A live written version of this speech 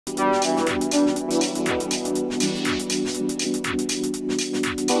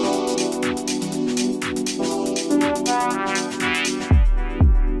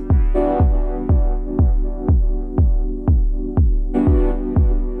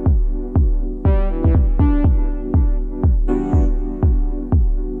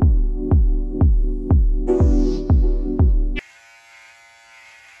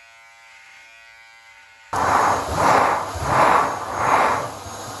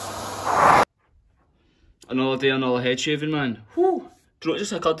Another day, another head shaving, man. Whew. Do you know what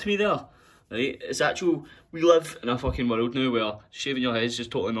just occurred to me there? Right, it's actual, we live in a fucking world now where shaving your head is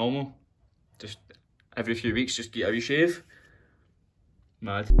just totally normal. Just every few weeks, just get a wee shave.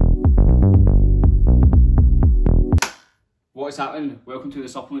 Mad. What is happening? Welcome to the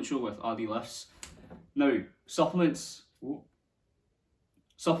Supplement Show with RD Lifts. Now, supplements. Whoa.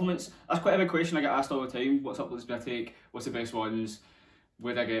 Supplements, that's quite a big question I get asked all the time. What supplements do I take? What's the best ones?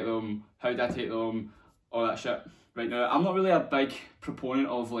 Where do I get them? How do I take them? All that shit. Right now, I'm not really a big proponent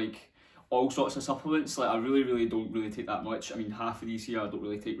of like all sorts of supplements. Like I really don't take that much. I mean, half of these here I don't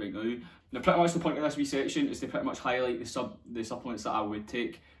really take right now. Now, pretty much the point of this wee section is to pretty much highlight the supplements that I would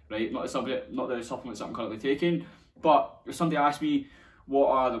take. Right, not the supplements that I'm currently taking. But if somebody asks me, what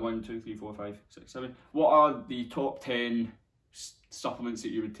are the 1, 2, 3, 4, 5, 6, 7? What are the top 10 supplements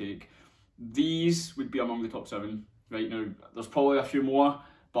that you would take? These would be among the top 7. Right now, there's probably a few more,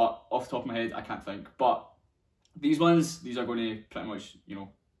 but off the top of my head, I can't think. But these are going to pretty much, you know,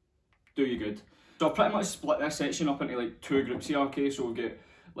 do you good. So I've pretty much split this section up into like 2 groups here, okay? So we'll get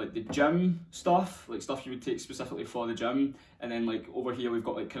like the gym stuff, like stuff you would take specifically for the gym, and then like over here we've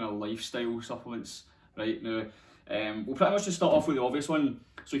got like kind of lifestyle supplements. Right now, we'll pretty much just start off with the obvious one.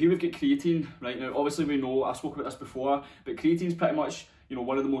 So here we've got creatine. Right now, obviously we know, I've spoken about this before, but creatine's pretty much, you know,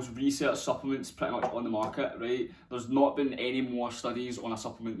 one of the most researched supplements pretty much on the market, right? There's not been any more studies on a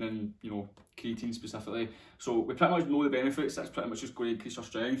supplement than, you know, creatine specifically. So we pretty much know the benefits. That's pretty much just going to increase your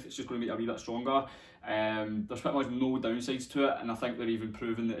strength. It's just going to make you a wee bit stronger. There's pretty much no downsides to it, and I think they're even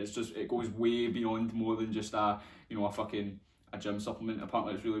proving that it goes way beyond more than just a gym supplement.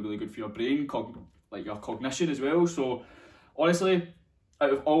 Apparently it's really good for your brain, like your cognition as well. So honestly,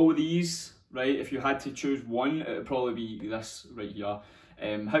 out of all of these, right, if you had to choose one, it would probably be this right here.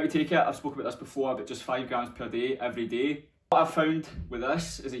 How to take it, I've spoken about this before, but just 5 grams per day, every day. What I've found with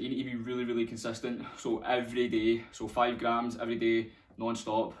this is that you need to be really consistent, so every day, so 5 grams every day,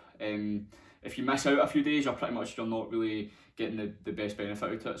 non-stop. If you miss out a few days, you're not really getting the best benefit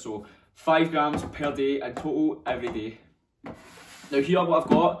out of it. So 5 grams per day in total, every day. Now here what I've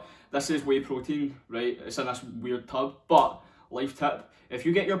got, this is whey protein, right? It's in this weird tub, but life tip, if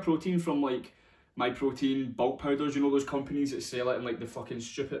you get your protein from like My Protein, bulk powders, you know those companies that sell it in like the fucking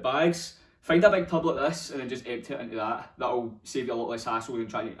stupid bags, find a big tub like this and then just empty it into that. That'll save you a lot less hassle than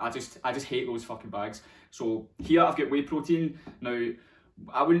trying to, I just hate those fucking bags. So here I've got whey protein. Now,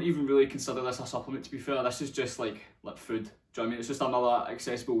 I wouldn't even really consider this a supplement, to be fair. This is just like food. Do you know what I mean? It's just another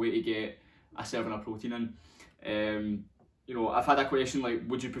accessible way to get a serving of protein in. You know, I've had a question like,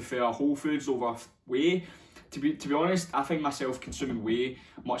 would you prefer whole foods over whey? To be honest, I find myself consuming whey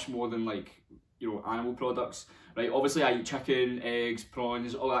much more than like, you know, animal products, right? Obviously I eat chicken, eggs,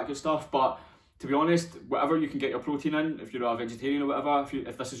 prawns, all that good stuff, but to be honest, whatever you can get your protein in, if you're a vegetarian or whatever,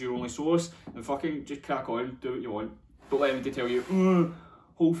 if this is your only source, then fucking just crack on, do what you want. Don't let anybody tell you,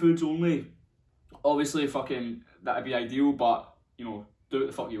 whole foods only. Obviously fucking, that'd be ideal, but, you know, do what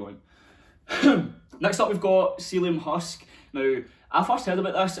the fuck you want. Next up we've got psyllium husk. Now, I first heard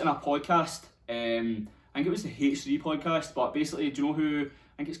about this in a podcast, I think it was the H3 podcast, but basically, do you know who,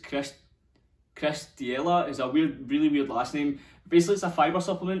 I think it's Chris Diella is a really weird last name. Basically, it's a fibre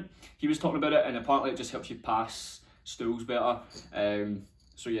supplement. He was talking about it, and apparently it just helps you pass stools better.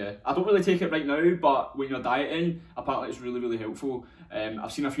 So yeah, I don't really take it right now, but when you're dieting, apparently it's really helpful.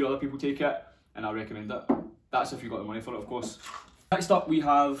 I've seen a few other people take it, and I recommend it. That's if you've got the money for it, of course. Next up, we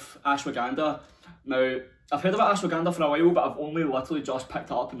have Ashwaganda. Now, I've heard about Ashwaganda for a while, but I've only literally just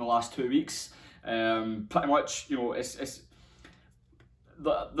picked it up in the last 2 weeks. Pretty much, you know,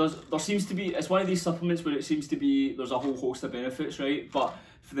 there seems to be, it's one of these supplements where it seems to be, there's a whole host of benefits, right? But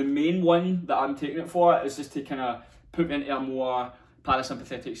for the main one that I'm taking it for is just to kind of put me into a more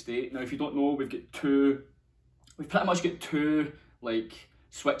parasympathetic state. Now, if you don't know, we've pretty much got two like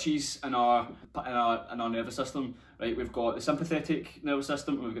switches in our nervous system, right? We've got the sympathetic nervous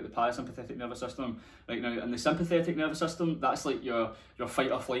system and we've got the parasympathetic nervous system. Right now, in the sympathetic nervous system, that's like your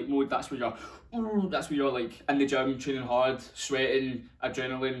fight or flight mode. That's where you're like in the gym, training hard, sweating,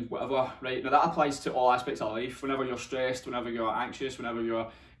 adrenaline, whatever, right? Now that applies to all aspects of life. Whenever you're stressed, whenever you're anxious, whenever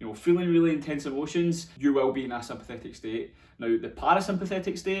you're, you know, feeling really intense emotions, you will be in a sympathetic state. Now, the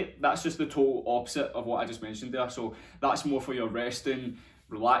parasympathetic state, that's just the total opposite of what I just mentioned there. So that's more for your resting,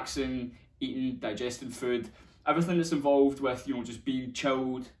 relaxing, eating, digesting food, everything that's involved with, you know, just being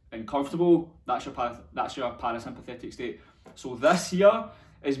chilled and comfortable. That's your parasympathetic state. So this here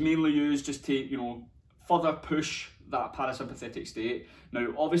is mainly used just to, you know, further push that parasympathetic state. Now,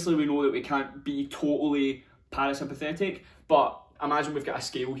 obviously we know that we can't be totally parasympathetic, but imagine we've got a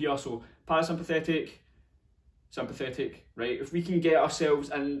scale here. So parasympathetic, sympathetic, right? If we can get ourselves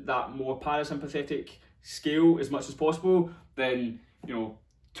in that more parasympathetic scale as much as possible, then, you know,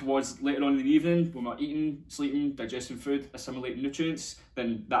 towards later on in the evening, when we're eating, sleeping, digesting food, assimilating nutrients,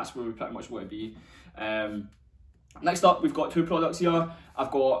 then that's where we pretty much want to be. Next up, we've got two products here.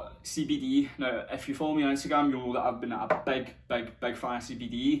 I've got CBD. Now, if you follow me on Instagram, you'll know that I've been a big fan of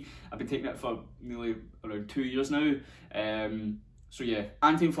CBD. I've been taking it for nearly around 2 years now. So yeah,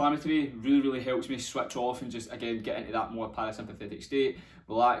 anti-inflammatory, really helps me switch off and just, again, get into that more parasympathetic state,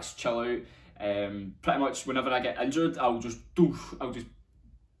 relax, chill out. Pretty much whenever I get injured, I'll just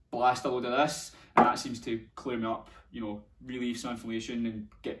blast a load of this, and that seems to clear me up, you know, relieve some inflammation and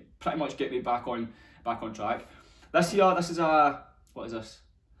pretty much get me back on track. This here, this is a, what is this?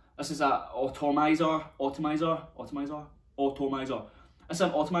 This is a atomizer. It's an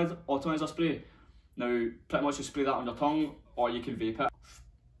atomizer spray. Now, pretty much you spray that on your tongue, or you can vape it.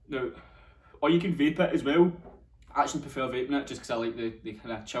 Now, or you can vape it as well. I actually prefer vaping it just because I like the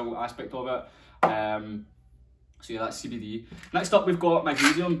kind of chill aspect of it. So yeah, that's CBD. Next up, we've got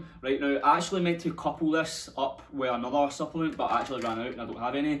magnesium. Right now, I actually meant to couple this up with another supplement, but I actually ran out and I don't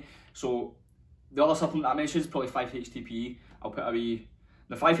have any. So the other supplement I mentioned is probably 5-HTP. I'll put a wee...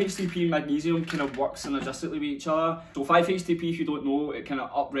 The 5-HTP and magnesium kind of work synergistically with each other. So 5-HTP, if you don't know, it kind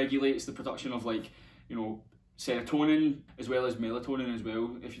of upregulates the production of, like, you know, serotonin as well as melatonin as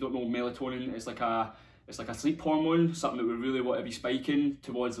well. If you don't know, melatonin is like a sleep hormone, something that we really want to be spiking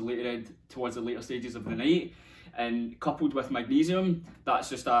towards the later stages of the night. And coupled with magnesium, it's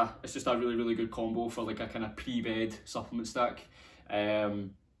just a really good combo for like a kind of pre-bed supplement stack.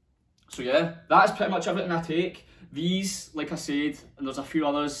 So yeah, that's pretty much everything I take. These, like I said, and there's a few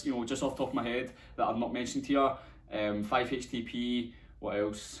others, you know, just off the top of my head that I've not mentioned here. 5-HTP, what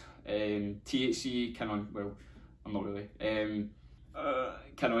else? THC, well, I'm not really.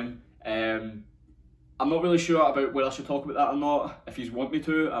 I'm not really sure about whether I should talk about that or not. If you want me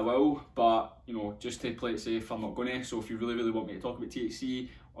to, I will, but, you know, just to play it safe, I'm not gonna. So if you really want me to talk about THC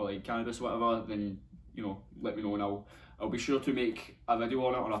or like cannabis or whatever, then, you know, let me know and I'll be sure to make a video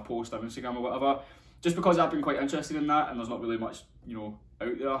on it or a post on Instagram or whatever. Just because I've been quite interested in that and there's not really much, you know,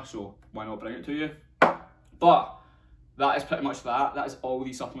 out there, so why not bring it to you? But that is pretty much that. That is all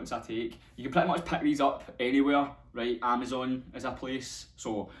these supplements I take. You can pretty much pick these up anywhere, right? Amazon is a place.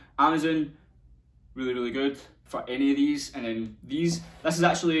 So Amazon, really good for any of these. And then this is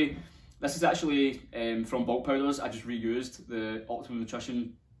actually from bulk powders. I just reused the Optimum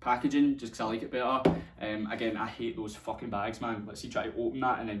Nutrition packaging just because I like it better. Again, I hate those fucking bags, man. Let's see, try to open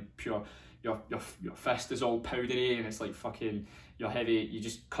that and then your fist is all powdery and it's like fucking, you're heavy, you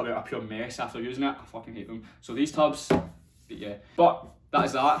just come out a pure mess after using it. I fucking hate them. So these tubs, yeah. But that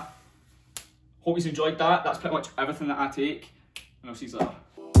is that. Hope you enjoyed that. That's pretty much everything that I take, and I'll see you later.